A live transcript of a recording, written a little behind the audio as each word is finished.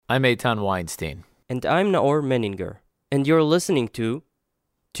I'm Eitan Weinstein. And I'm Naor Menninger. And you're listening to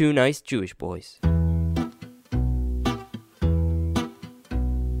Two Nice Jewish Boys.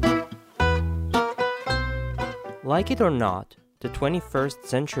 Like it or not, the 21st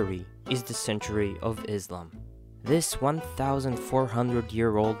century is the century of Islam. This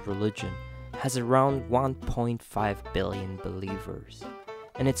 1,400-year-old religion has around 1.5 billion believers,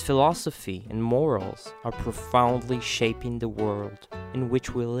 and its philosophy and morals are profoundly shaping the world in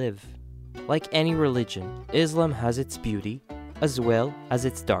which we live. Like any religion, Islam has its beauty as well as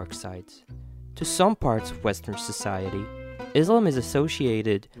its dark sides. To some parts of Western society, Islam is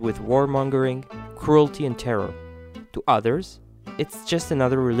associated with warmongering, cruelty, and terror. To others, it's just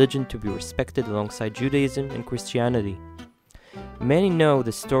another religion to be respected alongside Judaism and Christianity. Many know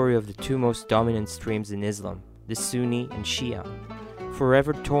the story of the two most dominant streams in Islam, the Sunni and Shia,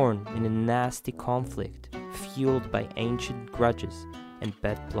 forever torn in a nasty conflict fueled by ancient grudges and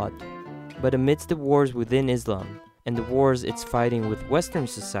bad blood. But amidst the wars within Islam and the wars it's fighting with Western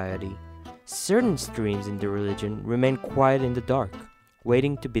society, certain streams in the religion remain quiet in the dark,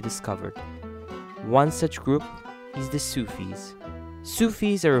 waiting to be discovered. One such group is the Sufis.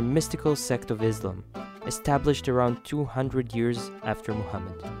 Sufis are a mystical sect of Islam, established around 200 years after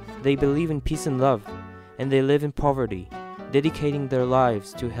Muhammad. They believe in peace and love, and they live in poverty, dedicating their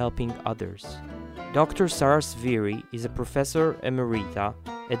lives to helping others. Dr. Sarah Sviri is a professor emerita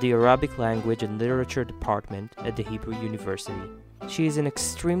at the Arabic Language and Literature Department at the Hebrew University. She is an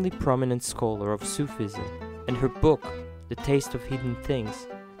extremely prominent scholar of Sufism, and her book, The Taste of Hidden Things,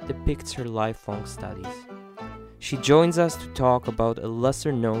 depicts her lifelong studies. She joins us to talk about a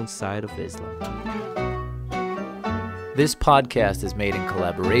lesser-known side of Islam. This podcast is made in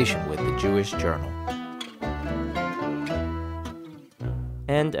collaboration with the Jewish Journal.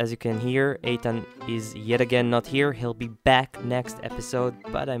 And as you can hear, Eitan is yet again not here. He'll be back next episode,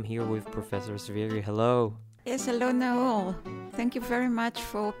 but I'm here with Professor Sviri. Hello. Yes, hello, Naor. Thank you very much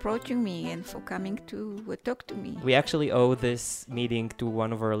for approaching me and for coming to talk to me. We actually owe this meeting to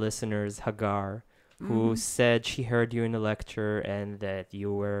one of our listeners, Hagar, who said she heard you in a lecture and that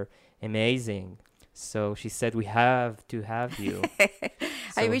you were amazing. So she said we have to have you.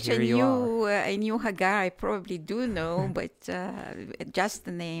 I wish I knew Hagar. I probably do know, but just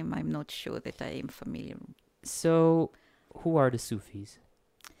the name, I'm not sure that I am familiar. So, who are the Sufis?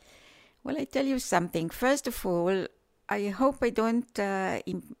 Well, I tell you something. First of all, I hope I don't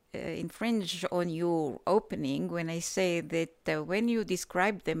infringe on your opening when I say that when you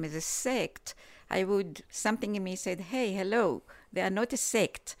describe them as a sect, something in me said, hey, hello, they are not a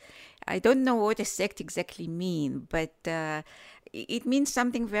sect. I don't know what a sect exactly means, but it means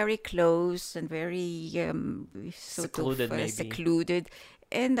something very close and very secluded.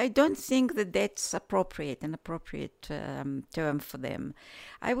 And I don't think that that's an appropriate term for them.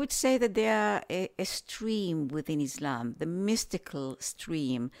 I would say that they are a stream within Islam, the mystical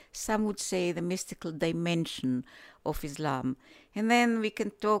stream. Some would say the mystical dimension of Islam. And then we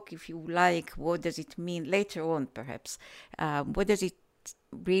can talk, if you like, what does it mean later on, perhaps. What does it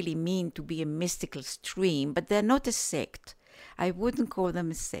really mean to be a mystical stream? But they're not a sect. I wouldn't call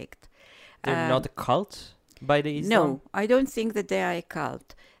them a sect. They're not a cult? By the Islam? No, I don't think that they are a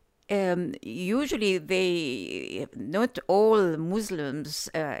cult. Usually not all Muslims,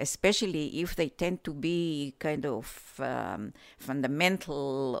 especially if they tend to be kind of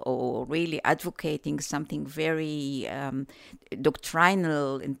fundamental or really advocating something very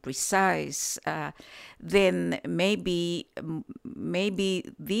doctrinal and precise, then maybe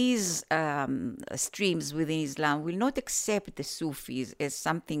these streams within Islam will not accept the Sufis as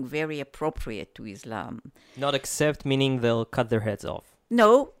something very appropriate to Islam. Not accept meaning they'll cut their heads off.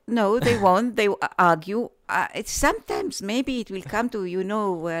 No, they won't. They argue. Sometimes maybe it will come to,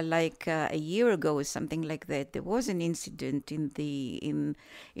 like a year ago or something like that. There was an incident in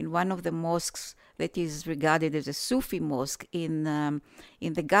one of the mosques that is regarded as a Sufi mosque in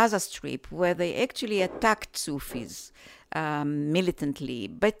the Gaza Strip, where they actually attacked Sufis militantly.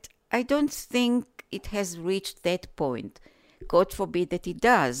 But I don't think it has reached that point. God forbid that it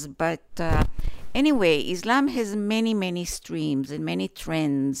does. But anyway, Islam has many, many streams and many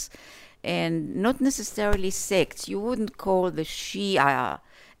trends, and not necessarily sects. You wouldn't call the Shia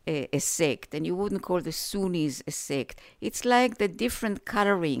a sect, and you wouldn't call the Sunnis a sect. It's like the different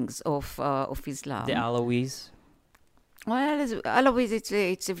colorings of Islam. The Alawis? Well, Alawis,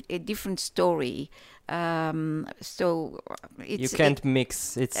 it's a different story. So you can't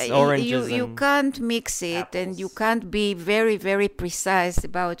mix. It's oranges. You can't mix it, apples. And you can't be very, very precise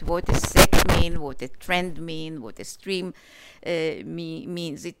about what a sect means, what a trend means, what a stream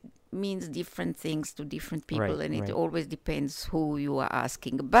means. means different things to different people, Right, and it right. always depends who you are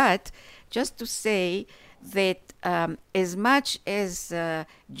asking. But just to say that as much as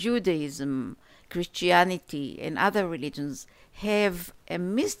Judaism, Christianity, and other religions have a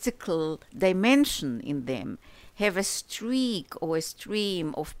mystical dimension in them, have a streak or a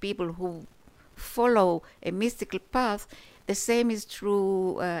stream of people who follow a mystical path, the same is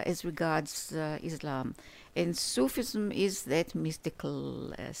true as regards Islam. And Sufism is that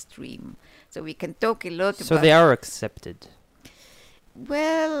mystical stream. So we can talk a lot So about... they are accepted.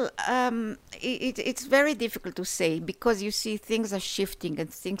 Well, it's very difficult to say, because you see things are shifting and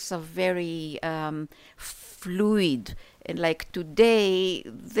things are very fluid. And like today,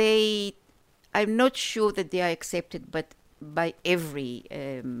 I'm not sure that they are accepted, but by every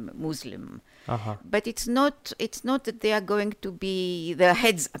Muslim. Uh-huh. But it's not that they are going to be, their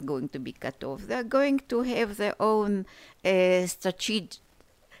heads are going to be cut off. They're going to have their own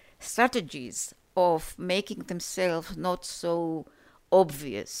strategies of making themselves not so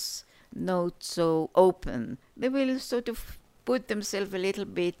obvious, not so open. They will sort of put themselves a little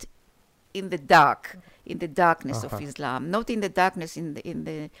bit in the dark, in the darkness of Islam, not in the darkness in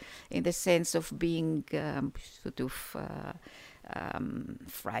the sense of being sort of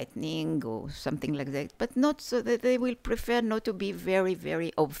frightening or something like that, but not so that they will prefer not to be very,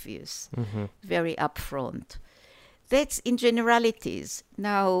 very obvious, very upfront. That's in generalities.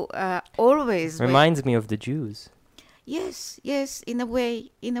 Now, always Reminds me of the Jews. Yes, in a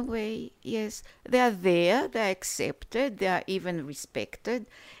way, yes. They are there, they are accepted, they are even respected,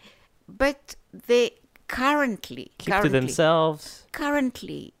 but they currently Keep to themselves.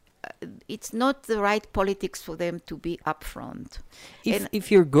 Currently, it's not the right politics for them to be upfront.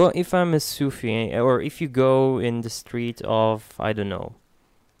 If I'm a Sufi, or if you go in the street of, I don't know,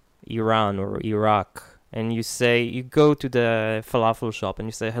 Iran or Iraq, and you go to the falafel shop and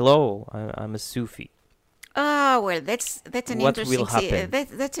you say, "Hello, I'm a Sufi." Well, that's an What interesting will happen?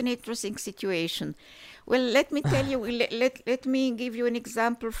 That's an interesting situation. Well, let me tell you. Let me give you an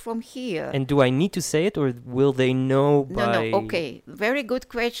example from here. And do I need to say it, or will they know by... No. Okay, very good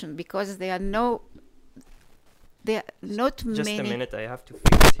question, because there are not Just many. a minute, I have to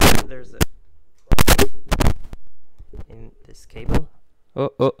fix it here. There's a in this cable.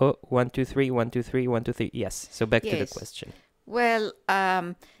 Oh, 1, 2, 3, 1, 2, 3, 1, 2, 3. Yes. So back to the Yes. question. Well,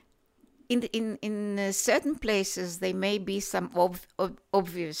 in certain places there may be some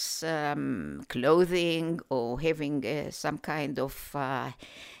obvious clothing or having some kind of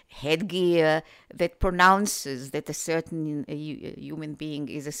headgear that pronounces that a certain human being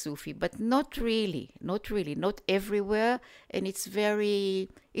is a Sufi, but not really, not everywhere, and it's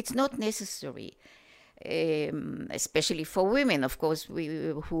not necessary. Especially for women, of course,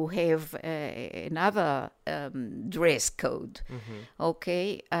 who have another dress code.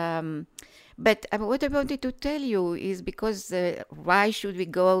 Okay. But what I wanted to tell you is, because why should we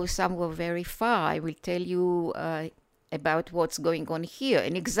go somewhere very far? I will tell you about what's going on here.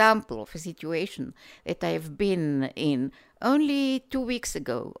 An example of a situation that I have been in only 2 weeks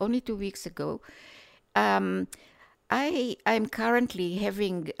ago. I'm currently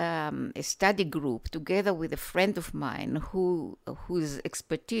having a study group together with a friend of mine whose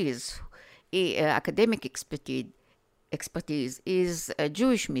academic expertise is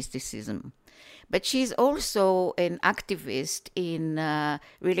Jewish mysticism. But she's also an activist in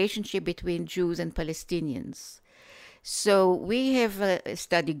relationship between Jews and Palestinians. So we have a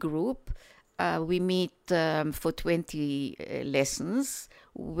study group. We meet for 20 lessons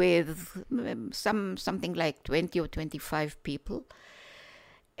with something like 20 or 25 people.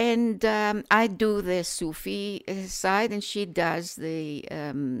 And I do the Sufi side, and she does the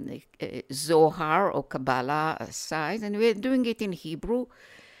Zohar or Kabbalah side, and we're doing it in Hebrew.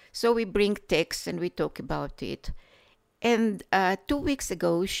 So we bring texts and we talk about it. And 2 weeks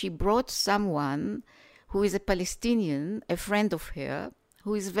ago, she brought someone who is a Palestinian, a friend of her,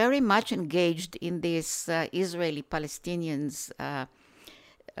 who is very much engaged in this Israeli-Palestinians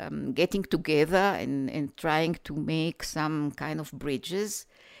getting together and trying to make some kind of bridges.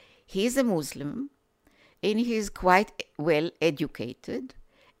 He's a Muslim, and he's quite well educated,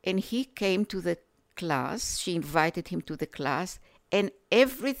 and he came to the class. She invited him to the class, and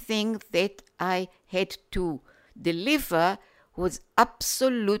everything that I had to deliver was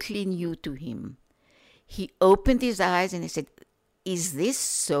absolutely new to him. He opened his eyes and he said, "Is this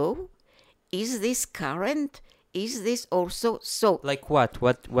so? Is this current? Is this also so?" Like what?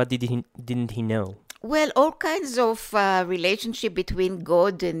 What didn't he know? Well, all kinds of relationship between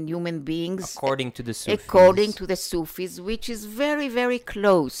God and human beings. According to the Sufis. According to the Sufis, which is very, very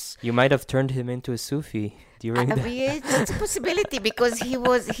close. You might have turned him into a Sufi. during that? It's a possibility because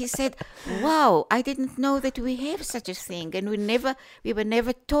he said, wow, I didn't know that we have such a thing, and we were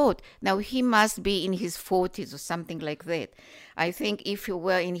never taught. Now he must be in his 40s or something like that. I think if he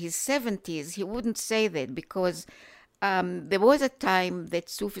were in his 70s, he wouldn't say that, because there was a time that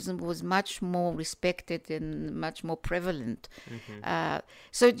Sufism was much more respected and much more prevalent.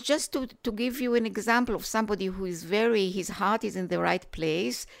 So just to give you an example of somebody who is his heart is in the right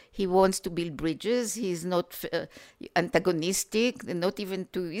place. He wants to build bridges. He's not antagonistic, not even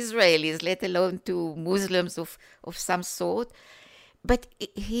to Israelis, let alone to Muslims of some sort. But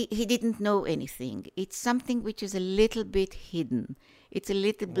he didn't know anything. It's something which is a little bit hidden. It's a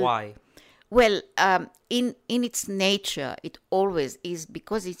little bit... Why? Well, in its nature, it always is,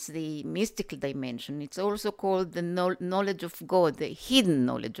 because it's the mystical dimension. It's also called the knowledge of God, the hidden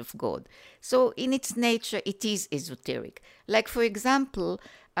knowledge of God. So in its nature, it is esoteric. Like, for example,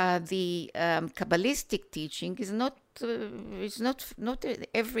 the Kabbalistic teaching is not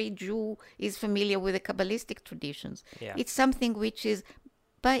every Jew is familiar with the Kabbalistic traditions. Yeah. It's something which is,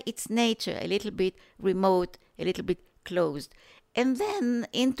 by its nature, a little bit remote, a little bit closed. And then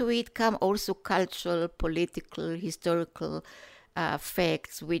into it come also cultural, political, historical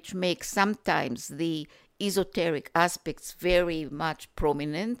facts, which make sometimes the esoteric aspects very much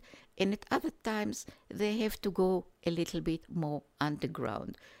prominent, and at other times they have to go a little bit more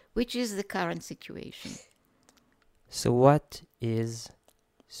underground, which is the current situation. So what is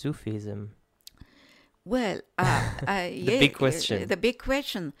Sufism? Well, The big question. The big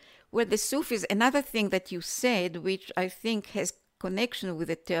question. Well, the Sufis, another thing that you said, which I think has connection with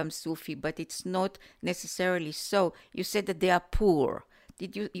the term Sufi, but it's not necessarily so. You said that they are poor.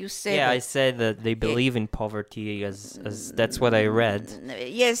 Did you say Yeah, that? I said that they believe in poverty as that's what I read.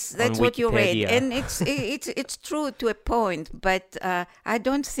 Yes, that's what you read, Wikipedia. and it's true to a point, but I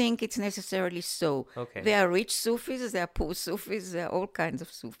don't think it's necessarily so. Okay. There are rich Sufis, there are poor Sufis, there are all kinds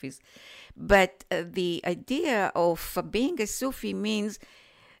of Sufis, but the idea of being a Sufi means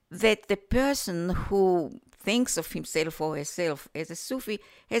that the person who thinks of himself or herself as a Sufi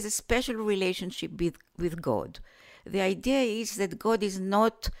has a special relationship with God. The idea is that God is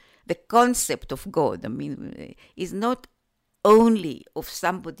not the concept of God. I mean, is not only of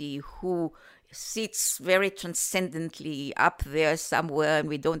somebody who sits very transcendently up there somewhere, and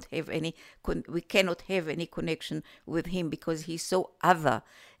we cannot have any connection with him because he's so other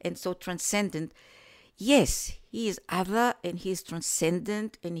and so transcendent. Yes, he is other and he is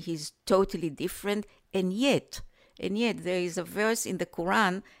transcendent and he's totally different, and yet there is a verse in the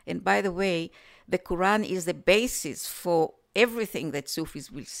Quran, and by the way, the Quran is the basis for everything that Sufis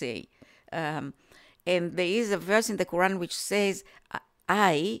will say. And there is a verse in the Quran which says,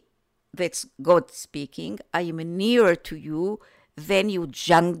 that's God speaking, I am nearer to you than your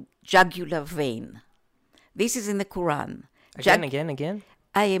jugular vein. This is in the Quran. Again?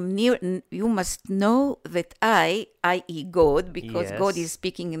 I am near, you must know that I, i.e. God, because Yes. God is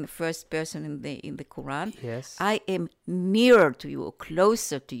speaking in the first person in the Quran. Yes. I am nearer to you, or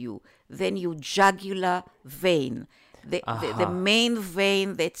closer to you, than your jugular vein. The main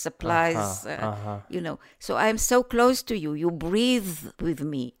vein that supplies, So I am so close to you. You breathe with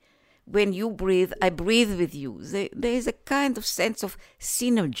me. When you breathe, I breathe with you. There is a kind of sense of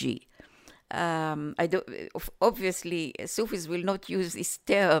synergy. Obviously, Sufis will not use this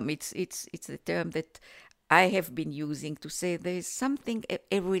term. It's a term that I have been using to say there is something,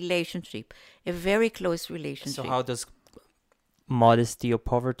 a relationship, a very close relationship. So how does modesty or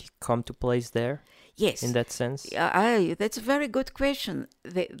poverty come to place there? Yes, in that sense? That's a very good question.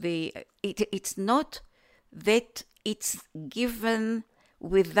 It's not that it's given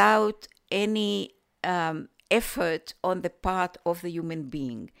without any effort on the part of the human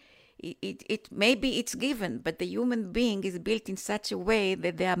being. Maybe it's given, but the human being is built in such a way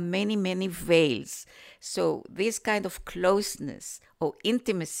that there are many, many veils. So this kind of closeness or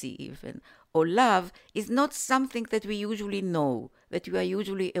intimacy even, or love, is not something that we usually know, that we are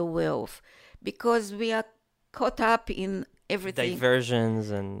usually aware of, because we are caught up in everything. Diversions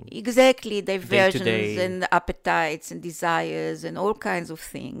and... Exactly, diversions day-to-day. and appetites and desires and all kinds of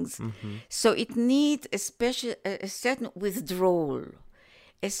things. Mm-hmm. So it needs a certain withdrawal.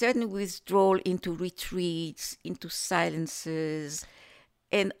 A certain withdrawal into retreats, into silences.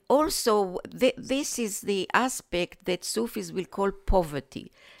 And also, this is the aspect that Sufis will call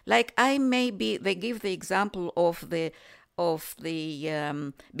poverty. Like they give the example of the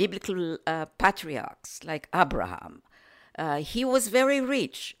biblical patriarchs, like Abraham. He was very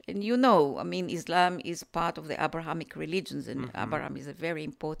rich. And Islam is part of the Abrahamic religions, and Abraham is a very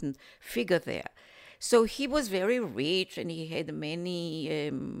important figure there. So he was very rich, and he had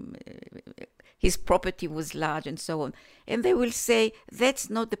many. his property was large and so on. And they will say that's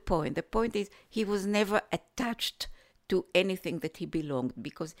not the point. The point is he was never attached to anything that he belonged,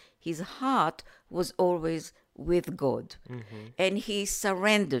 because his heart was always with God, and he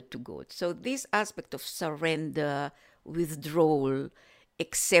surrendered to God. So this aspect of surrender, withdrawal,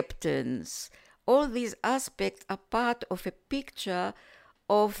 acceptance, all these aspects are part of a picture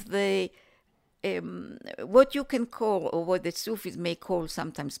of the what you can call, or what the Sufis may call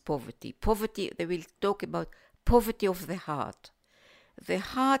sometimes poverty. Poverty, they will talk about poverty of the heart. The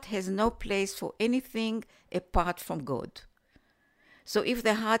heart has no place for anything apart from God. So if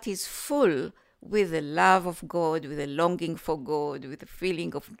the heart is full with the love of God, with a longing for God, with a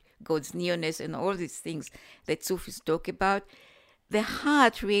feeling of God's nearness and all these things that Sufis talk about, the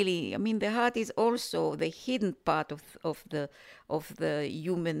heart really, I mean, the heart is also the hidden part of the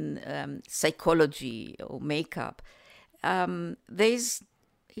human psychology or makeup.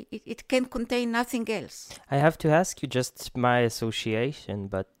 It can contain nothing else. I have to ask you just my association,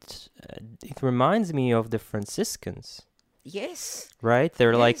 but it reminds me of the Franciscans. Yes. Right?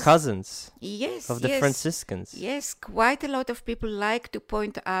 They're like Yes. cousins Yes. of the yes. Franciscans. Yes, quite a lot of people like to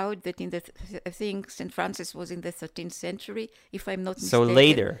point out that I think St. Francis was in the 13th century, if I'm not So mistaken.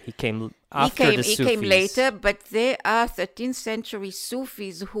 later, he came after the Sufis. He came later, but there are 13th century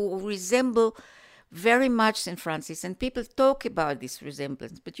Sufis who resemble very much St. Francis, and people talk about this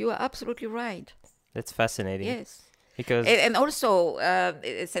resemblance, but you are absolutely right. That's fascinating. Yes. Because And also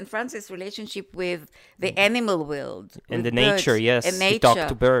St. Francis' relationship with the animal world. and with the nature, birds, yes, and he nature. talked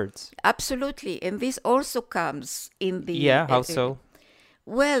to birds. Absolutely. And this also comes in the... Yeah, how so?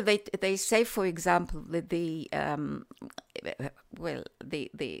 Well, they say, for example, that the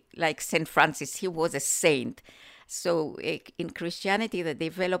like St. Francis, he was a saint. So in Christianity, they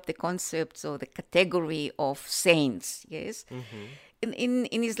developed the concepts or the category of saints, yes?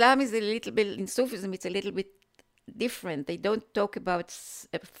 In Islam, is a little bit, in Sufism, it's a little bit different. They don't talk about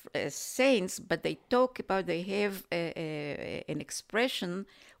saints, but they talk about, they have an expression,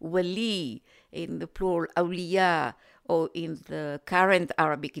 wali, in the plural, awliya, or in the current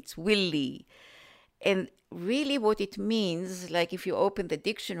Arabic, it's willi. And really what it means, like if you open the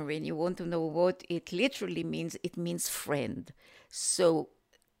dictionary and you want to know what it literally means, it means friend. So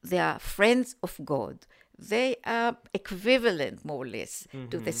they are friends of God. They are equivalent, more or less,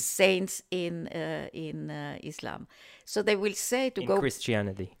 to the saints in Islam. So they will say to go...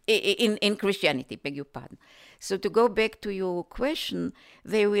 Christianity. In Christianity, beg your pardon. So to go back to your question,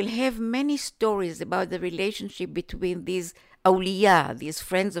 they will have many stories about the relationship between these awliya, these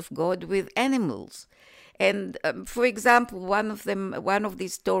friends of God, with animals. And for example, one of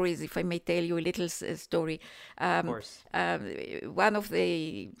these stories, if I may tell you a little story, Of course.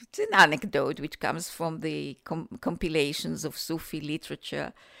 it's an anecdote which comes from the compilations of Sufi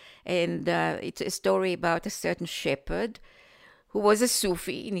literature, and it's a story about a certain shepherd who was a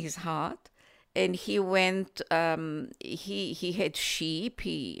Sufi in his heart, and he went. He had sheep.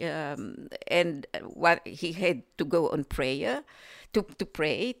 He had to go on prayer, to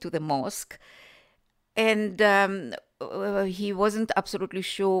pray to the mosque. And he wasn't absolutely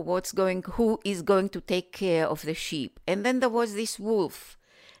sure who is going to take care of the sheep. And then there was this wolf,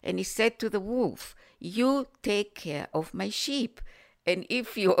 and he said to the wolf, "You take care of my sheep, and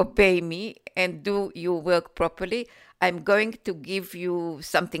if you obey me and do your work properly, I'm going to give you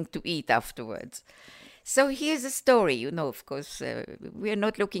something to eat afterwards." So here's a story, of course, we are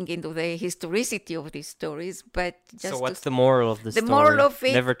not looking into the historicity of these stories, but just... So what's the moral of the story? The moral of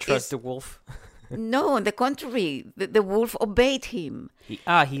it Never trust is- the wolf. No, on the contrary, the wolf obeyed him. He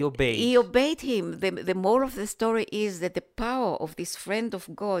obeyed. He obeyed him. The moral of the story is that the power of this friend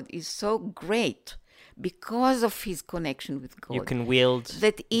of God is so great because of his connection with God. You can wield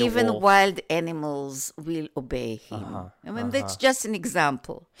that the even wolf. wild animals will obey him. I mean, that's just an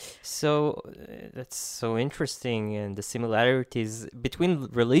example. So that's so interesting, and the similarities between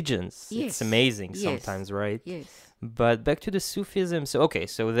religions. Yes. It's amazing Yes. sometimes, right? Yes. But back to the Sufism. So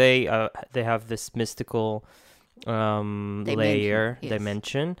they have this mystical layer yes.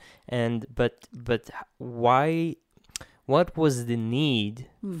 dimension, and but why? What was the need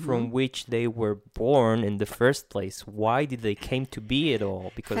from which they were born in the first place? Why did they came to be at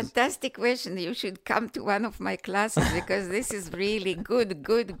all? Because Fantastic question. You should come to one of my classes because this is really good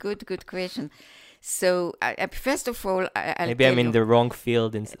question. So, first of all, I'll maybe tell I'm in you, the wrong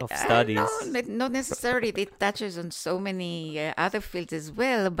field of studies. No, not necessarily. It touches on so many other fields as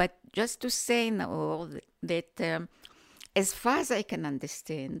well. But just to say now that as far as I can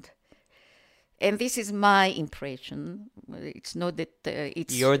understand, and this is my impression, it's not that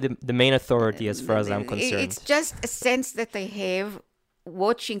it's... You're the main authority as far as I'm concerned. It's just a sense that I have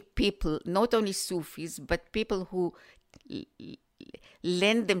watching people, not only Sufis, but people who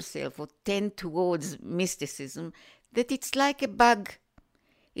lend themselves or tend towards mysticism, that it's like a bug,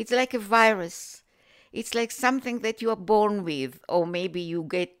 it's like a virus, it's like something that you are born with, or maybe you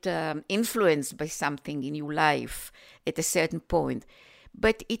get influenced by something in your life at a certain point.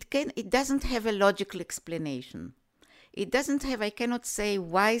 But it doesn't have a logical explanation. It doesn't have, I cannot say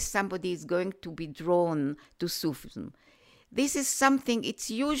why somebody is going to be drawn to Sufism. This is something, it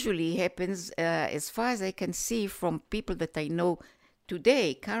usually happens, as far as I can see from people that I know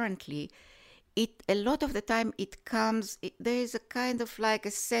today, currently, a lot of the time it comes, there is a kind of like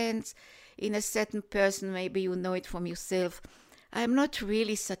a sense in a certain person, maybe you know it from yourself, I'm not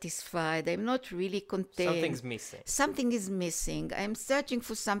really satisfied, I'm not really content. Something's missing. Something is missing. I'm searching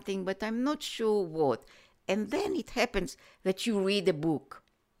for something, but I'm not sure what. And then it happens that you read a book,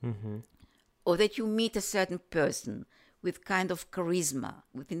 or that you meet a certain person with kind of charisma,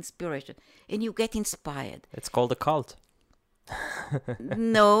 with inspiration, and you get inspired. It's called a cult.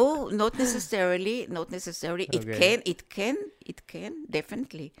 No, not necessarily. Not necessarily. Okay. It can,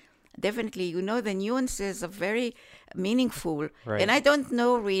 definitely. Definitely, you know, the nuances are very meaningful. Right. And I don't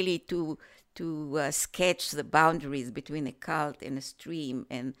know really to sketch the boundaries between a cult and a stream.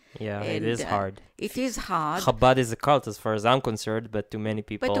 It is hard. It is hard. Chabad is a cult as far as I'm concerned, but to many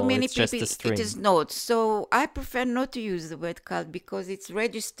people, it's just a stream. It is not. So I prefer not to use the word cult because it's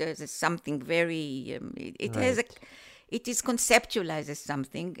registered as something very, it is conceptualized as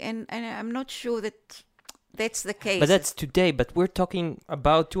something, and I'm not sure that that's the case. But that's today. But we're talking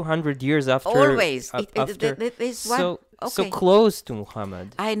about 200 years after. Always. So close to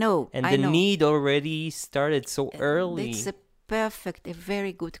Muhammad. I know. And the need already started so early. It's a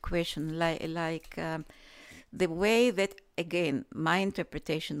very good question. Like the way that, again, my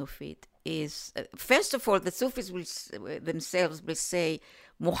interpretation of it is, first of all, the Sufis themselves will say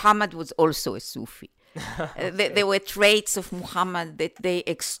Muhammad was also a Sufi. There were traits of Muhammad that they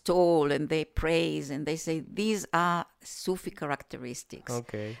extol and they praise, and they say these are Sufi characteristics.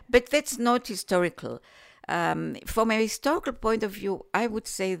 Okay. But that's not historical. From a historical point of view, I would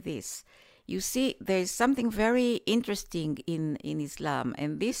say this. You see, there is something very interesting in Islam,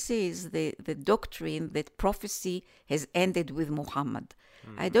 and this is the doctrine that prophecy has ended with Muhammad.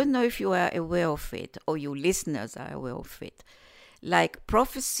 I don't know if you are aware of it, or your listeners are aware of it. Like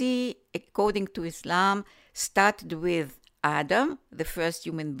prophecy, according to Islam, started with Adam, the first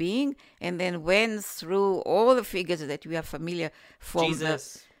human being, and then went through all the figures that we are familiar from.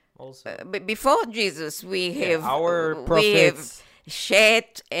 Jesus also. Before Jesus, we have our prophets. We have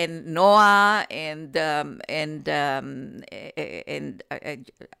Shet and Noah and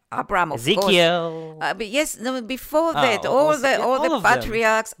Abraham, of Ezekiel. course. But yes, no, before that, all all the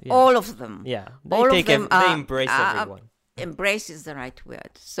patriarchs, Yeah. all of them. Yeah, all of them they embrace everyone. Embrace is the right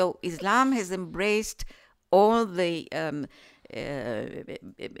word. So Islam has embraced all the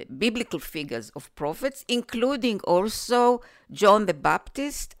biblical figures of prophets, including also John the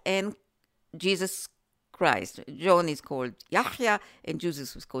Baptist and Jesus Christ. John is called Yahya and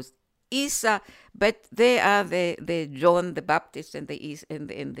Jesus was called Isa, but they are the John the Baptist and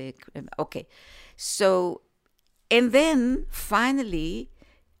okay. So, and then finally,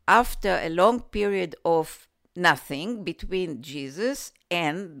 after a long period of nothing between Jesus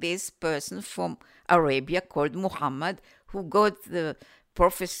and this person from Arabia called Muhammad, who got the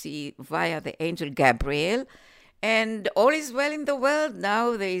prophecy via the angel Gabriel. And all is well in the world.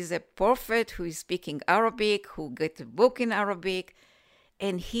 Now there is a prophet who is speaking Arabic, who got a book in Arabic,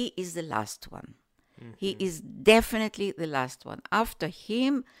 and he is the last one. Mm-hmm. He is definitely the last one. After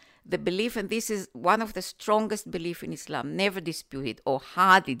him, the belief, and this is one of the strongest beliefs in Islam, never disputed or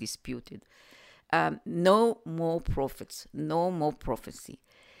hardly disputed, no more prophets, no more prophecy.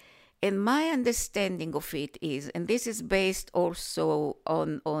 And my understanding of it is, and this is based also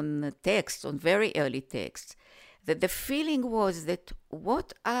on texts, on very early texts, that the feeling was that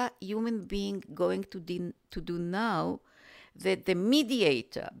what are human beings going to do now, that the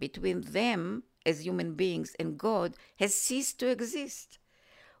mediator between them as human beings and God has ceased to exist.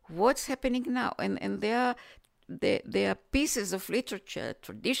 What's happening now? And there are pieces of literature,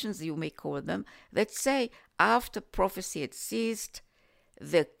 traditions you may call them, that say after prophecy had ceased,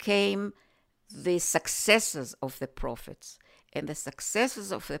 there came the successors of the prophets. And the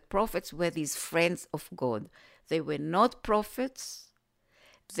successors of the prophets were these friends of God. They were not prophets.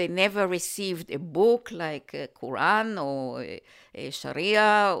 They never received a book like a Quran or a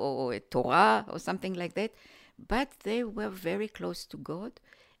Sharia or a Torah or something like that. But they were very close to God,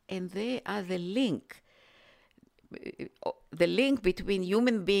 and they are the link. the link between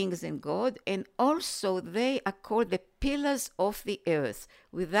human beings and God, and also they are called the pillars of the earth.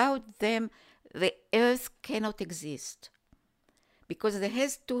 Without them, the earth cannot exist. Because there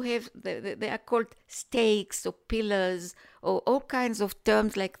has to have, they are called stakes or pillars or all kinds of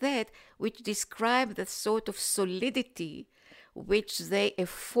terms like that, which describe the sort of solidity which they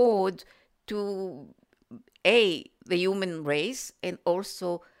afford to the human race, and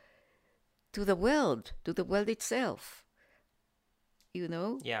also to the world itself.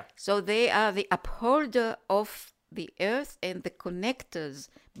 Yeah. So they are the upholder of the earth and the connectors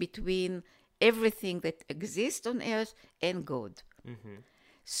between everything that exists on earth and God.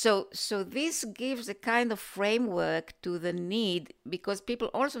 So this gives a kind of framework to the need, because people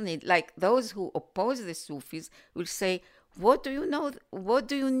also need, like those who oppose the Sufis will say, what do you know? What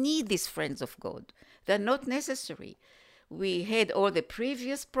do you need these friends of God? They're not necessary. We had all the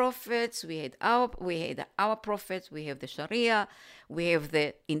previous prophets. We had our prophets. We have the Sharia. We have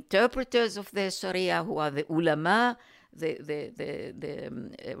the interpreters of the Sharia, who are the ulama,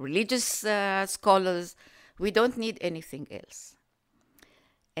 the religious scholars. We don't need anything else.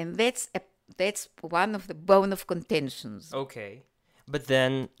 And that's one of the bone of contentions. Okay. But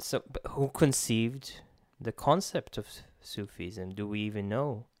then, but who conceived the concept of Sufism? Do we even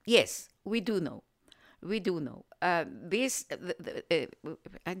know? Yes, we do know. I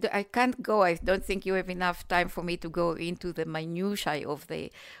can't go. I don't think you have enough time for me to go into the minutiae of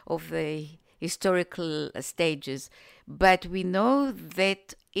the historical stages. But we know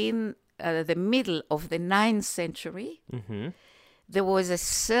that in the middle of the 9th century, there was a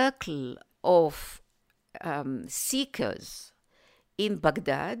circle of seekers in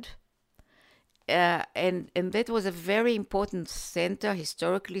Baghdad. And that was a very important center,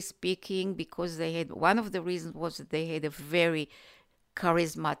 historically speaking, because one of the reasons was that they had a very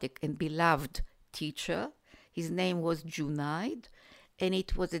charismatic and beloved teacher. His name was Junaid, and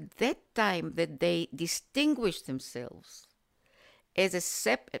it was at that time that they distinguished themselves as a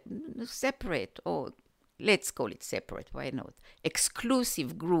separate, or let's call it separate, why not,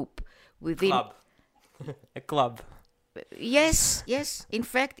 exclusive group within... Club. A club. Yes. In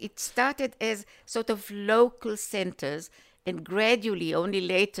fact, it started as sort of local centers, and gradually, only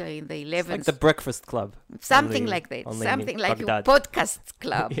later in the 11th... Like the Breakfast Club. Something like that. Something like your podcast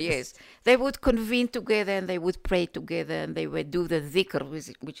club, yes. They would convene together and they would pray together, and they would do the dhikr,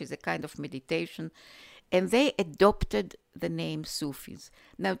 which is a kind of meditation. And they adopted the name Sufis.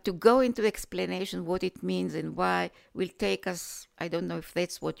 Now, to go into explanation what it means and why will take us... I don't know if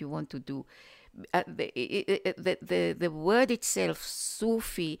that's what you want to do. The word itself,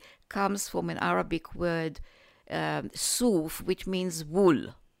 Sufi, comes from an Arabic word, suf, which means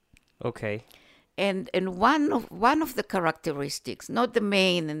wool. Okay. And one of the characteristics, not the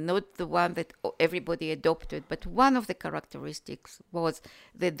main and not the one that everybody adopted, but one of the characteristics was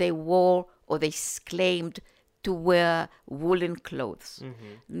that they wore, or they claimed to wear, woolen clothes.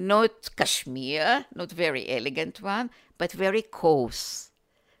 Not cashmere, not very elegant one, but very coarse.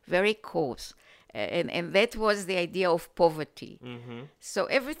 Very coarse. And that was the idea of poverty. So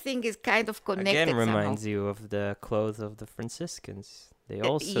everything is kind of connected. Again, reminds somehow. you of the clothes of the Franciscans. They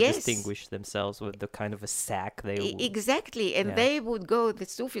also distinguished themselves with the kind of a sack they wore. Exactly. And they would go,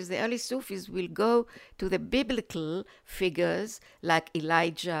 the early Sufis will go to the biblical figures like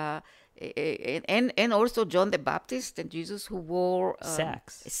Elijah and also John the Baptist and Jesus, who wore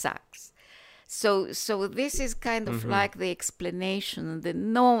sacks. So this is kind of like the explanation,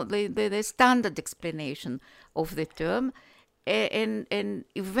 the standard explanation of the term, and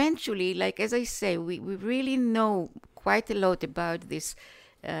eventually, like as I say, we really know quite a lot about this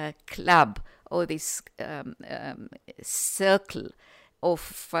club or this circle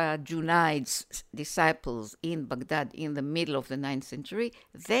of Junaid's disciples in Baghdad in the middle of the 9th century.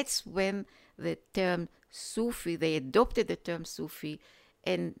 That's when the term Sufi, they adopted the term Sufi.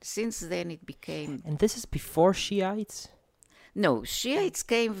 And since then it became... And this is before Shiites? No, Shiites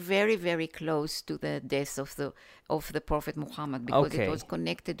came very, very close to the death of the Prophet Muhammad, because it was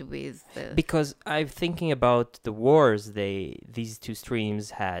connected with... Because I'm thinking about the wars these two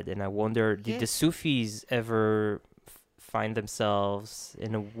streams had, and I wonder, did the Sufis ever find themselves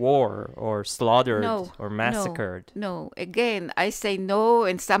in a war or slaughtered or massacred? No. Again, I say no,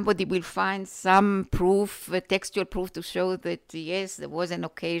 and somebody will find some proof, textual proof, to show that yes, there was an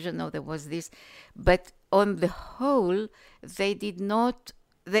occasion or there was this. But on the whole, they did not.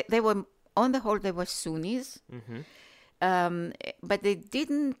 They were, on the whole, they were Sunnis. But they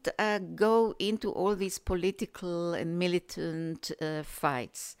didn't go into all these political and militant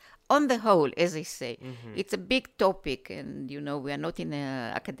fights. on the whole, as I say, it's a big topic, and we are not in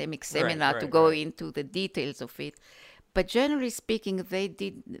an academic seminar to go into the details of it. But generally speaking,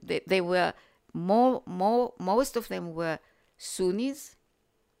 they were most of them were Sunnis.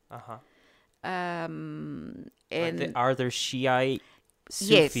 And are there Shiite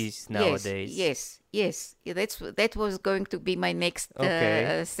Sufis nowadays? Yes. Yeah, that was going to be my next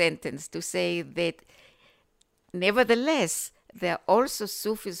sentence, to say that nevertheless, there are also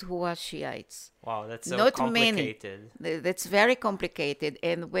Sufis who are Shiites. Wow, that's so Not complicated. many. That's very complicated.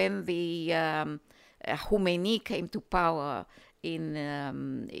 And when the Khomeini came to power in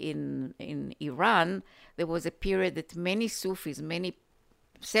Iran, there was a period that many Sufis, many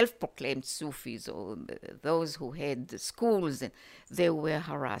self-proclaimed Sufis, or those who had schools, and they were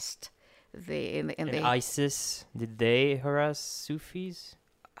harassed. And ISIS, did they harass Sufis?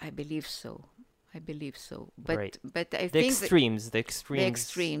 I believe so. But Right. but I The think extremes. the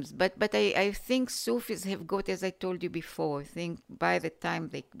extremes. But I think Sufis have got, as I told you before, I think by the time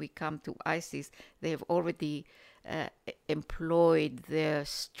we come to ISIS, they have already employed their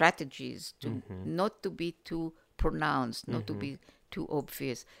strategies to not to be too pronounced, not to be too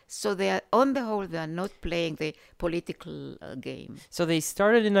obvious. So they are, on the whole, they are not playing the political game. So they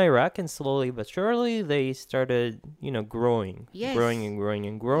started in Iraq, and slowly but surely they started, growing, Yes. growing and growing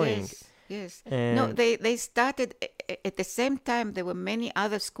and growing. Yes. And No, they started at the same time. There were many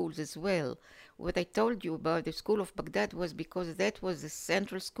other schools as well. What I told you about the School of Baghdad was because that was the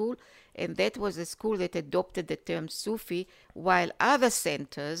central school, and that was the school that adopted the term Sufi, while other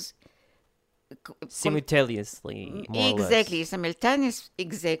centers simultaneously, more or less. simultaneous,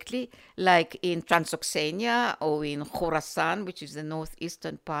 exactly, like in Transoxania or in Khorasan, which is the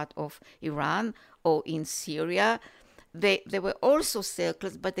northeastern part of Iran, or in Syria. There were also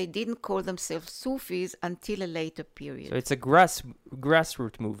circles, but they didn't call themselves Sufis until a later period. So it's a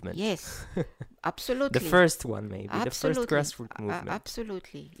grassroots movement. Yes, absolutely. The first one, maybe. Absolutely. The first grassroots movement.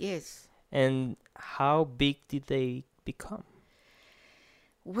 Absolutely, yes. And how big did they become?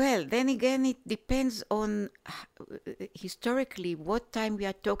 Well, then again, it depends on historically what time we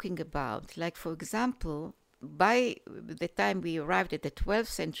are talking about. Like, for example, by the time we arrived at the 12th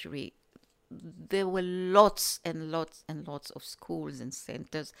century, there were lots and lots and lots of schools and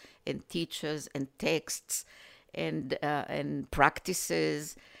centers and teachers and texts and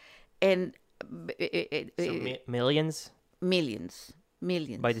practices and Millions? millions.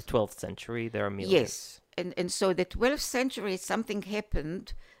 By the 12th century, there are millions. Yes. And so the 12th century, something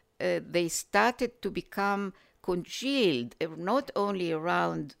happened. They started to become congealed, not only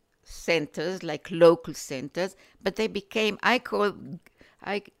around centers, like local centers, but they became, I call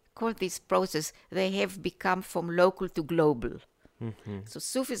this process, they have become from local to global. So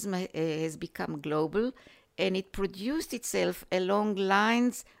Sufism has become global, and it produced itself along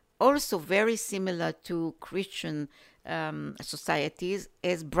lines also very similar to Christian societies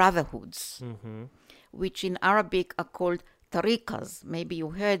as brotherhoods, which in Arabic are called tariqas. Maybe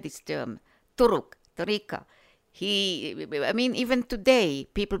you heard this term, turuk, tariqa. Even today,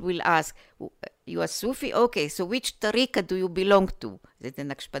 people will ask, you are Sufi? Okay, so which tariqa do you belong to? Is it the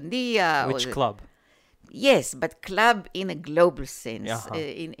Naqshbandiya? Which club? Yes, but club in a global sense, Uh-huh.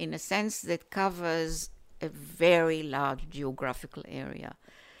 in a sense that covers a very large geographical area.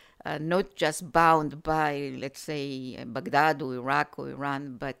 Not just bound by, let's say, Baghdad or Iraq or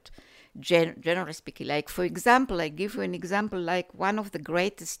Iran, but generally speaking. Like, for example, I give you an example, like one of the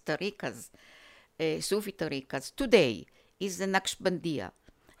greatest tariqas, Sufi tariqas today is the Naqshbandiya.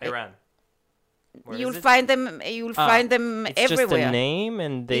 Iran. Where You'll is it? find them. You'll find them It's everywhere. just a name,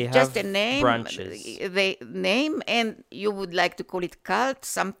 and they It's have just a name, branches. They name, and you would like to call it cult,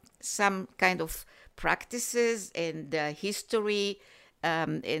 some kind of practices and history,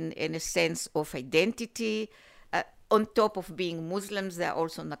 in a sense of identity. On top of being Muslims, there are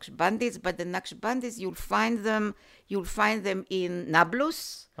also Naqshbandis, but the Naqshbandis, you'll find them in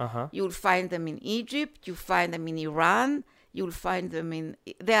Nablus, you'll find them in Egypt, you find them in Iran, you'll find them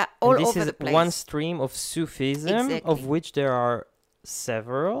they're all And this over is the place. one stream of Sufism, Exactly. of which there are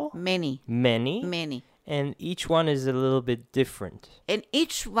several, Many. and each one is a little bit different. And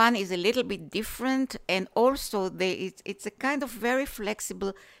each one is a little bit different, and also it's a kind of very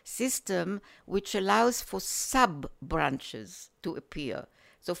flexible system which allows for sub-branches to appear.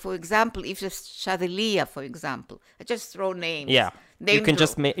 So, for example, if it's Shadhiliya, for example, I just throw names. Yeah, you can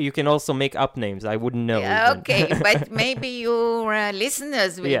just you can also make up names. I wouldn't know. Yeah, even. okay, but maybe your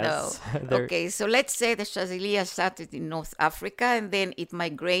listeners will Yes, know. they're- Okay, so let's say the Shadhiliya started in North Africa, and then it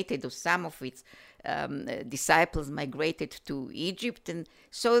migrated, or some of its disciples migrated to Egypt, and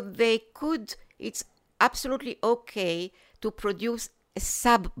so it's absolutely okay to produce a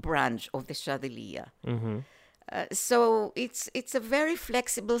sub-branch of the Shadiliya. Mm-hmm. So it's a very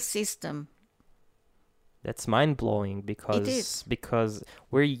flexible system. That's mind-blowing is. because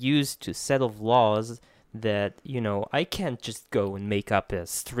we're used to set of laws that, I can't just go and make up a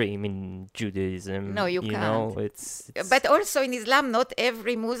stream in Judaism. No, you can't. It's But also in Islam, not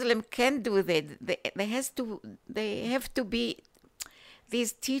every Muslim can do that. They have to be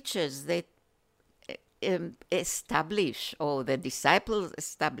these teachers that establish, or the disciples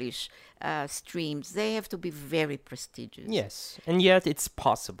establish streams. They have to be very prestigious. yes, and yet it's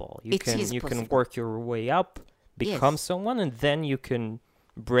possible. You It can is can possible. work your way up, become Yes. someone, and then you can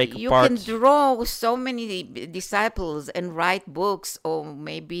break You apart. can draw so many disciples and write books, or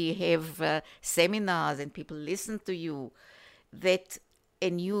maybe have seminars and people listen to you, that a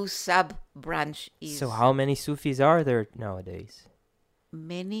new sub-branch is So how many Sufis are there nowadays?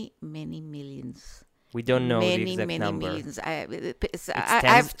 many, many millions. We don't know many, the exact many number. millions. It's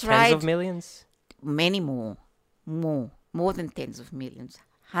I've tried tens of millions, many more than tens of millions,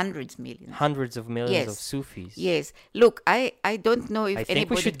 millions. hundreds of millions of Yes. Sufis. Yes. Look, I don't know if I think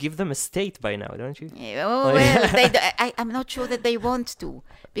anybody. we should give them a state by now, don't you? Oh, well, I'm not sure that they want to,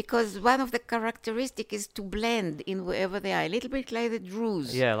 because one of the characteristics is to blend in wherever they are, a little bit like the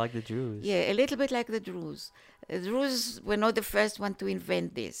Druze. Yeah, like the Jews. Yeah, a little bit like the Druze. The Druze were not the first one to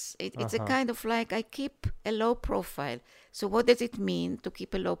invent this. It's a kind of like, I keep a low profile. So what does it mean to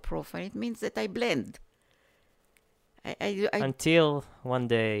keep a low profile? It means that I blend. I Until one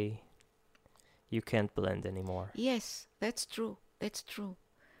day you can't blend anymore. Yes, that's true. That's true.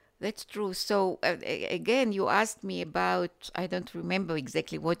 That's true. So again, you asked me about, I don't remember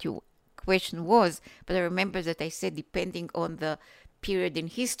exactly what your question was, but I remember that I said depending on the period in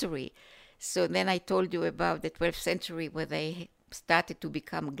history. So then I told you about the 12th century where they started to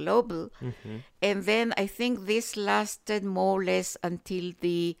become global. Mm-hmm. And then I think this lasted more or less until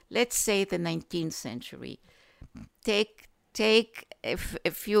let's say the 19th century. Take a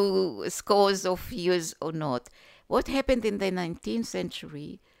few scores of years or not. What happened in the 19th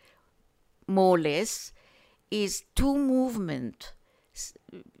century, more or less, is two movements,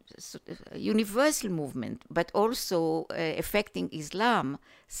 universal movement, but also affecting Islam,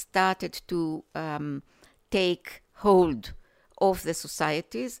 started to take hold of the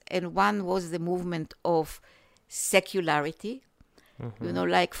societies. And one was the movement of secularity. Mm-hmm.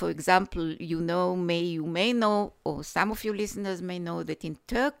 Like, for example, you may know, or some of your listeners may know, that in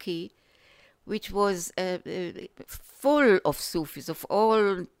Turkey, which was full of Sufis, of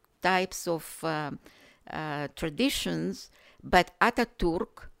all types of traditions, but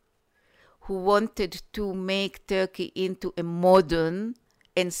Ataturk, who wanted to make Turkey into a modern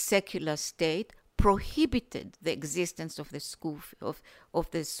and secular state, prohibited the existence of the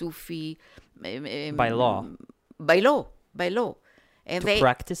Sufi By law. By law. And To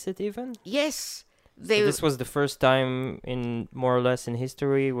practice it even? Yes. So this was the first time in more or less in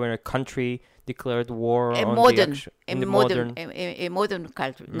history where a country declared war a on modern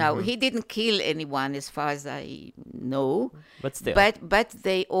culture. Now, he didn't kill anyone as far as I know, but still. but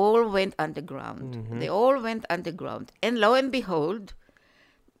they all went underground. They all went underground. And lo and behold,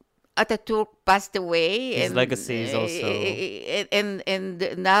 Ataturk passed away. His legacy is also... And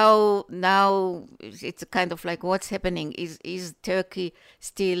now it's kind of like, what's happening? Is Turkey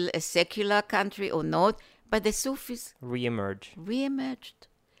still a secular country or not? But the Sufis re-emerged.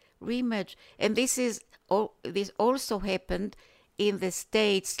 And this also happened in the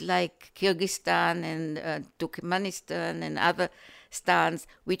states like Kyrgyzstan and Turkmenistan and other stans,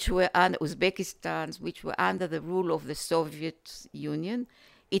 Uzbekistan, which were under the rule of the Soviet Union.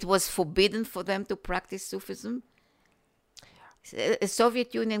 It was forbidden for them to practice Sufism. The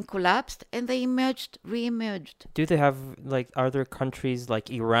Soviet Union collapsed and they re-emerged. Do they have, are there countries like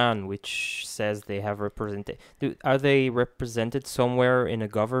Iran, which says they have represented? Are they represented somewhere in a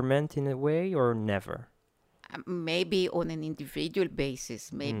government in a way, or never? Maybe on an individual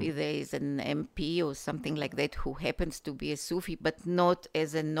basis. Maybe there is an MP or something like that who happens to be a Sufi, but not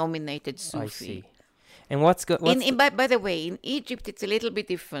as a nominated Sufi. I see. And by the way, in Egypt it's a little bit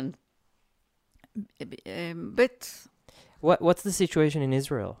different. But what's the situation in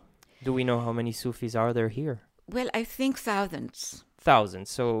Israel? Do we know how many Sufis are there here? Well, I think thousands. Thousands,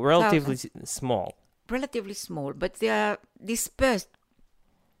 so relatively small. Relatively small, but they are dispersed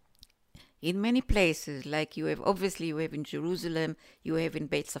in many places. Like you have in Jerusalem, you have in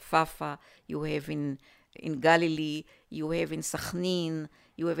Beit Safafa, you have in Galilee, you have in Sakhnin,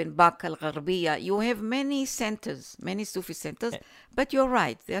 you have in Baq al-Gharbiya, you have many centers, many Sufi centers, but you're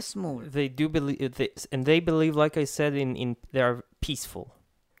right, they're small. They do believe, they believe, like I said, in they are peaceful.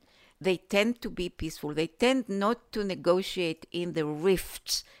 they tend to be peaceful. They tend not to negotiate in the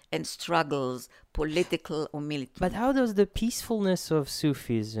rifts and struggles, political or military. But how does the peacefulness of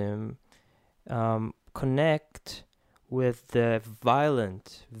Sufism connect with the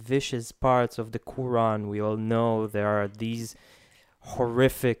violent, vicious parts of the Quran? We all know there are these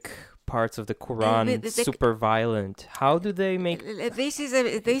horrific parts of the Quran, super violent. How do they make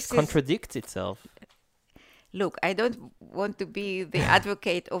this contradict itself? Look, I don't want to be the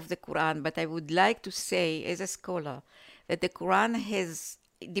advocate of the Quran, but I would like to say, as a scholar, that the Quran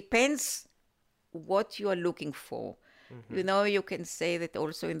it depends what you are looking for. Mm-hmm. You know, you can say that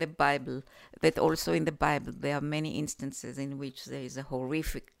also in the Bible, there are many instances in which there is a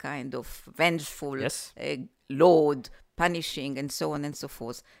horrific kind of vengeful Lord punishing and so on and so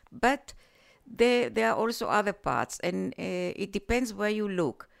forth. But there are also other parts, and it depends where you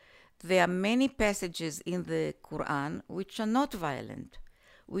look. There are many passages in the Quran which are not violent,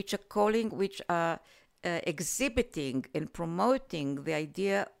 which are exhibiting and promoting the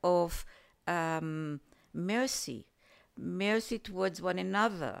idea of mercy towards one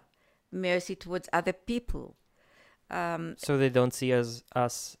another, mercy towards other people. So they don't see us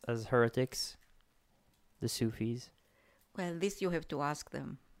as heretics, the Sufis? Well, this you have to ask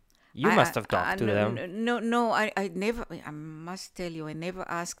them. You must have talked to them. No, I never, I must tell you, I never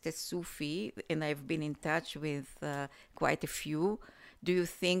asked a Sufi, and I've been in touch with quite a few. Do you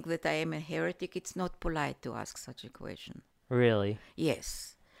think that I am a heretic? It's not polite to ask such a question. Really?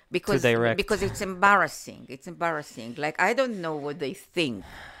 Yes. Because it's embarrassing. Like, I don't know what they think.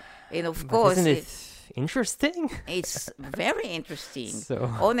 And of course... Isn't it interesting? It's very interesting. So.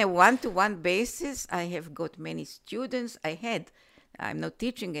 On a one-to-one basis, I have got many students. I'm not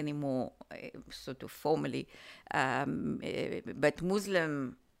teaching anymore, sort of formally, but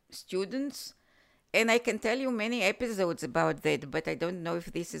Muslim students. And I can tell you many episodes about that, but I don't know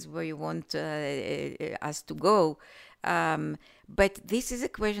if this is where you want us to go. But this is a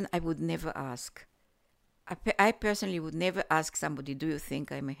question I would never ask. I personally would never ask somebody, do you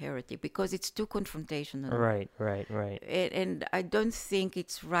think I'm a heretic? Because it's too confrontational. Right. And I don't think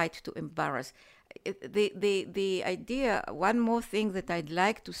it's right to embarrass. The idea, one more thing that I'd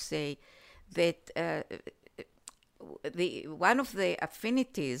like to say, that one of the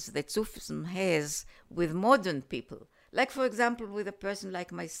affinities that Sufism has with modern people, like for example with a person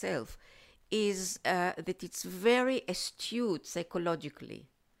like myself, is that it's very astute psychologically.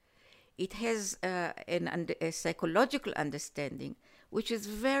 It has a psychological understanding which is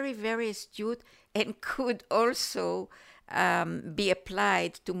very, very astute and could also be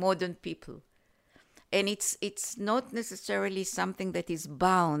applied to modern people. And it's not necessarily something that is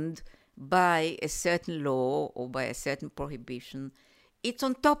bound by a certain law or by a certain prohibition. It's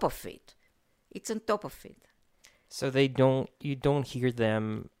on top of it. So you don't hear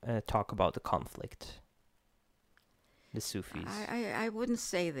them talk about the conflict, the Sufis. I wouldn't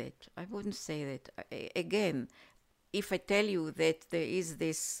say that. Again, if I tell you that there is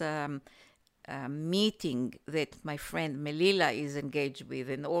this meeting that my friend Melilla is engaged with,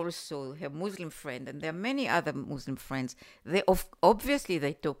 and also her Muslim friend, and there are many other Muslim friends, obviously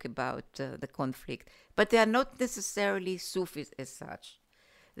they talk about the conflict, but they are not necessarily Sufis as such.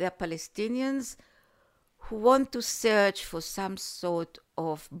 They are Palestinians who want to search for some sort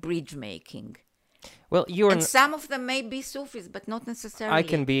of bridge making. Well, some of them may be Sufis, but not necessarily. I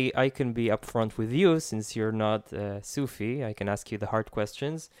can be upfront with you, since you're not Sufi. I can ask you the hard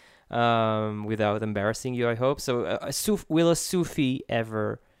questions without embarrassing you, I hope. So, will a Sufi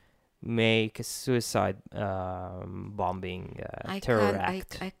ever make a suicide bombing terror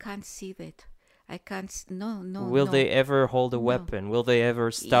act? I can't see that. I can't. No. Will they ever hold a weapon? Will they ever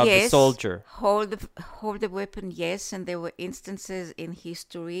stab a soldier? Hold the weapon, yes. And there were instances in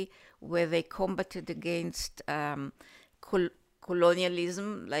history where they combated against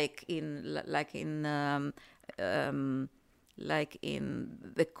colonialism, like in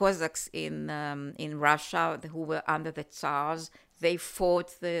the Cossacks in Russia, who were under the Tsars. They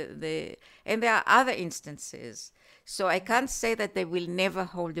fought and there are other instances. So I can't say that they will never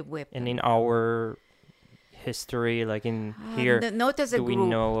hold a weapon. And in our history, like in here, not as a do group, we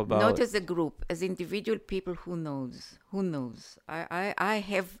know about? Not as a group, as individual people. Who knows?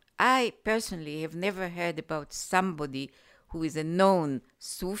 I personally have never heard about somebody who is a known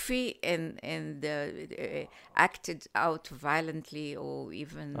Sufi and acted out violently or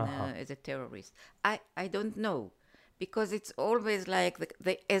even as a terrorist. I don't know, because it's always like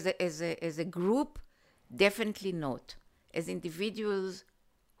as a group. Definitely not. As individuals,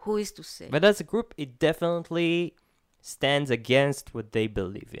 who is to say? But as a group, it definitely stands against what they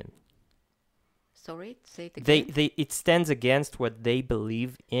believe in. Sorry, say it again. It stands against what they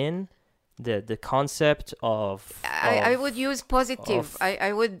believe in, the concept of. I would use positive.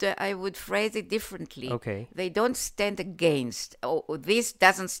 of- I would phrase it differently. Okay. They don't stand against. Or this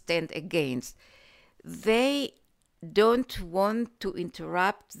doesn't stand against. They don't want to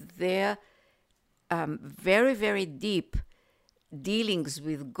interrupt their very, very deep dealings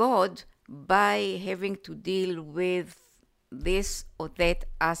with God by having to deal with this or that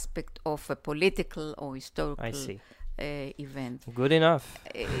aspect of a political or historical I see. Event. Good enough.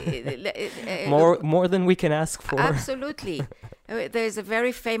 Look, More than we can ask for. absolutely. There's a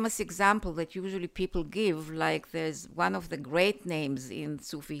very famous example that usually people give, like there's one of the great names in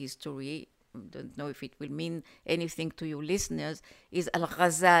Sufi history, don't know if it will mean anything to you listeners, is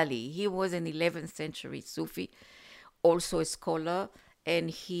Al-Ghazali. He was an 11th century Sufi, also a scholar, and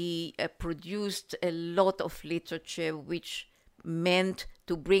he produced a lot of literature which meant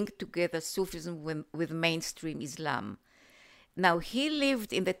to bring together Sufism with mainstream Islam. Now, he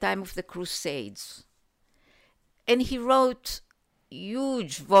lived in the time of the Crusades, and he wrote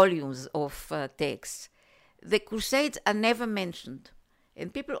huge volumes of texts. The Crusades are never mentioned,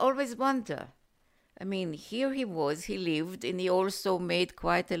 and people always wonder. I mean, here he was, he lived, and he also made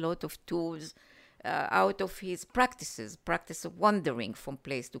quite a lot of tours out of his practice of wandering from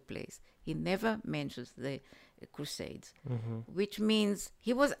place to place. He never mentions the Crusades, which means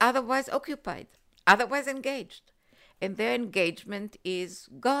he was otherwise occupied, otherwise engaged. And their engagement is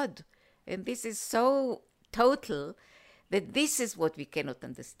God. And this is so total that this is what we cannot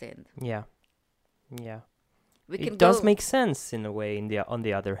understand. Yeah. We can It does go- make sense in a way. On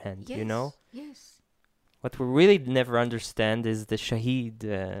the other hand, yes, you know, Yes. what we really never understand is the Shaheed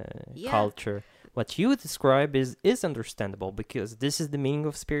culture. What you describe is understandable because this is the meaning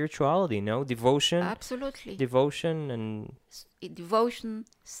of spirituality. No, devotion, Absolutely. devotion, and Devotion,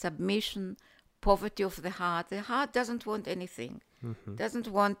 submission, poverty of the heart. The heart doesn't want anything. Doesn't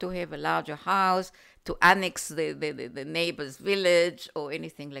want to have a larger house, to annex the neighbor's village or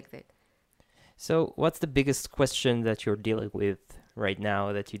anything like that. So, what's the biggest question that you're dealing with right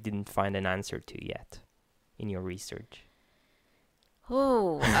now that you didn't find an answer to yet in your research?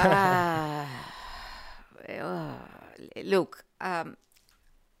 Oh, look,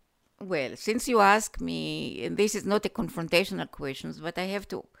 well, since you ask me, and this is not a confrontational question, but I have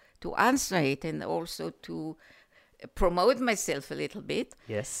to answer it and also to promote myself a little bit.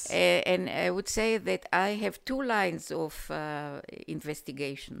 Yes. And I would say that I have two lines of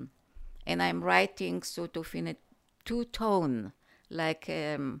investigation, and I'm writing sort of in a two-tone, like,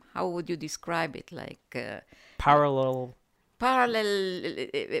 how would you describe it? Like Parallel.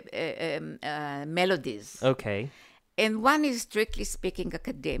 Melodies. Okay. And one is strictly speaking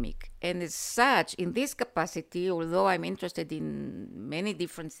academic. And as such, in this capacity, although I'm interested in many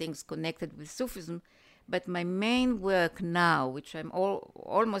different things connected with Sufism, but my main work now, which I'm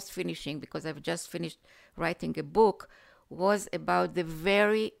almost finishing because I've just finished writing a book, was about the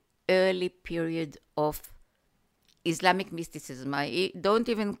very early period of Islamic mysticism. I don't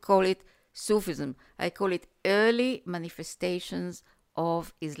even call it Sufism. I call it early manifestations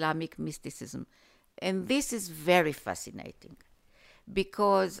of Islamic mysticism. And this is very fascinating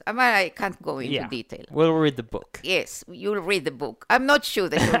because I can't go into detail. We'll read the book. Yes, you'll read the book. I'm not sure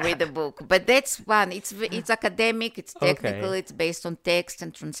that you'll read the book, but that's one. It's academic, it's technical, Okay. it's based on text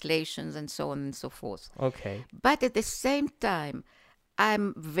and translations and so on and so forth. Okay. But at the same time,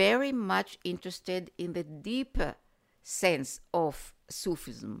 I'm very much interested in the deeper sense of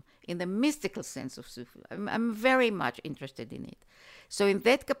Sufism, in the mystical sense of Sufism. I'm very much interested in it. So in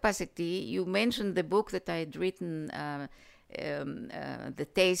that capacity, you mentioned the book that I had written, The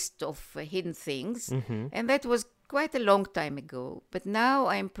Taste of Hidden Things, and that was quite a long time ago. But now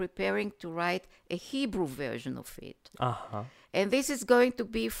I'm preparing to write a Hebrew version of it. Uh-huh. And this is going to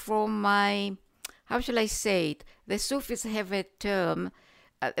be from my, how shall I say it? The Sufis have a term,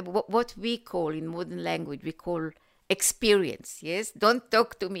 what we call in modern language, we call experience, yes? Don't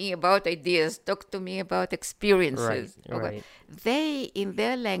talk to me about ideas, talk to me about experiences. Right. They, in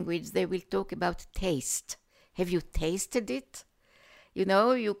their language, they will talk about taste. Have you tasted it? You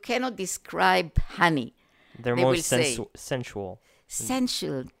know, you cannot describe honey. They're They more will say- sensual.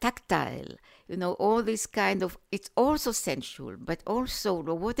 Sensual, tactile, you know, all this kind of, it's also sensual, but also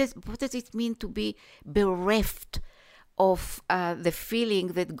what does it mean to be bereft of the feeling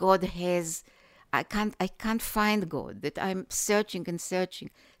that God has? I can't find God, that I'm searching and searching,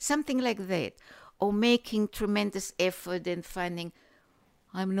 something like that, or making tremendous effort and finding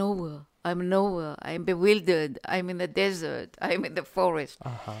I'm nowhere, I'm bewildered, I'm in the desert, I'm in the forest.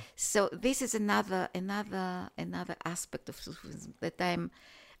 So this is another aspect of Sufism that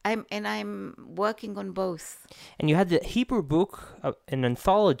I'm working on both. And you had the Hebrew book, an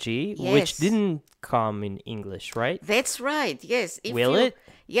anthology, which Yes. didn't come in English, right? That's right. Yes. Will it?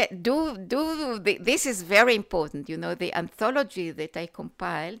 Yeah. This is very important. The anthology that I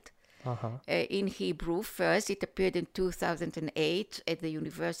compiled in Hebrew first. It appeared in 2008 at the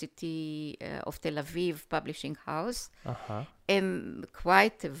University of Tel Aviv Publishing House, and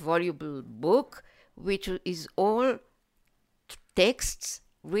quite a voluble book, which is all texts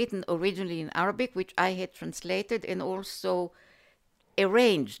written originally in Arabic, which I had translated and also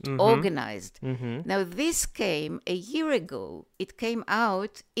arranged, organized. Now, this came a year ago. It came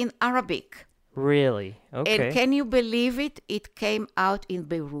out in Arabic. Really? Okay. And can you believe it? It came out in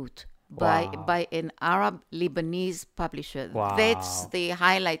Beirut by an Arab Lebanese publisher. Wow. That's the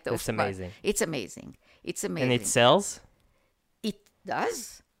highlight of That's amazing. It's amazing. It's amazing. And it sells? It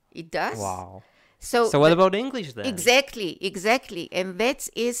does. It does. Wow. So what about English then? Exactly. And that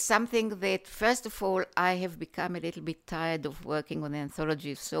is something that, first of all, I have become a little bit tired of working on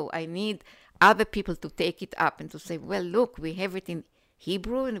anthologies. So I need other people to take it up and to say, well, look, we have it in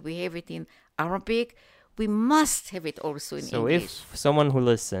Hebrew and we have it in Arabic. We must have it also in So English. if someone who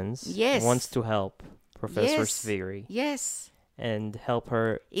listens Yes. wants to help Professor Yes. Sviri Yes. and help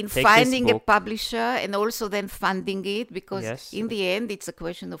her In take finding this a book, publisher and also then funding it, because Yes. in the end, it's a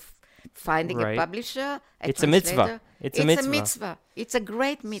question of finding Right. a publisher, It's a mitzvah. translator. It's a mitzvah. It's a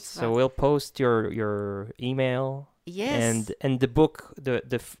great mitzvah. so we'll post your email. Yes. And the book,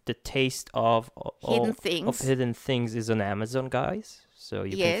 the taste of Hidden Things. Hidden Things is on Amazon, guys. So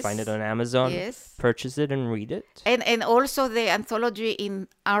you Yes. can find it on Amazon. Yes. Purchase it and read it. And also the anthology in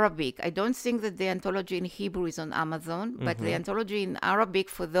Arabic. I don't think that the anthology in Hebrew is on Amazon, but the anthology in Arabic,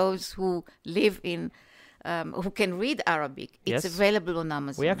 for those who live in, who can read Arabic, it's Yes. available on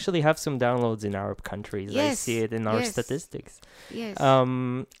Amazon. We actually have some downloads in Arab countries. I Yes, see it in our yes. statistics. Yes.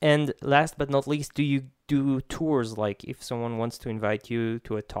 And last but not least, do you do tours? Like if someone wants to invite you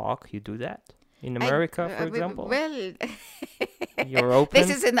to a talk, you do that? In America, for example? Well, You're open?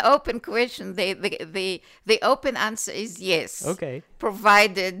 this is an open question. The open answer is yes. Okay.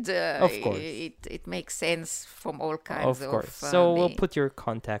 Provided Of course. it makes sense from all kinds Of of... course. So we'll the- put your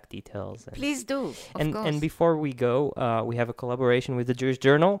contact details. Please do, of course. And before we go, we have a collaboration with the Jewish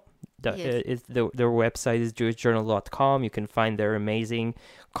Journal. Yes. Their website is jewishjournal.com. You can find their amazing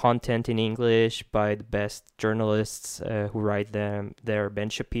content in English by the best journalists who write them. They're Ben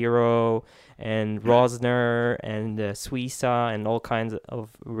Shapiro and Rosner and Suisa and all kinds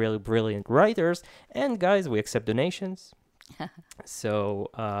of really brilliant writers. And guys, we accept donations. So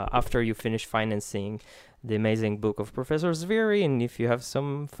after you finish financing the amazing book of Professor Zviri, and if you have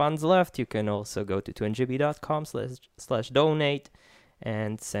some funds left, you can also go to 2ngb.com/donate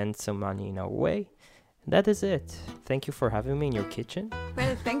and send some money in our way. That is it. Thank you for having me in your kitchen.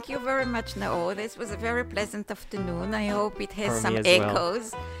 Well, thank you very much, Naor. This was a very pleasant afternoon. I hope it has For some me as well.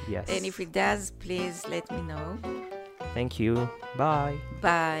 echoes. Yes. And if it does, please let me know. Thank you. Bye.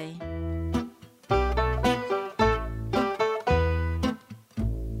 Bye.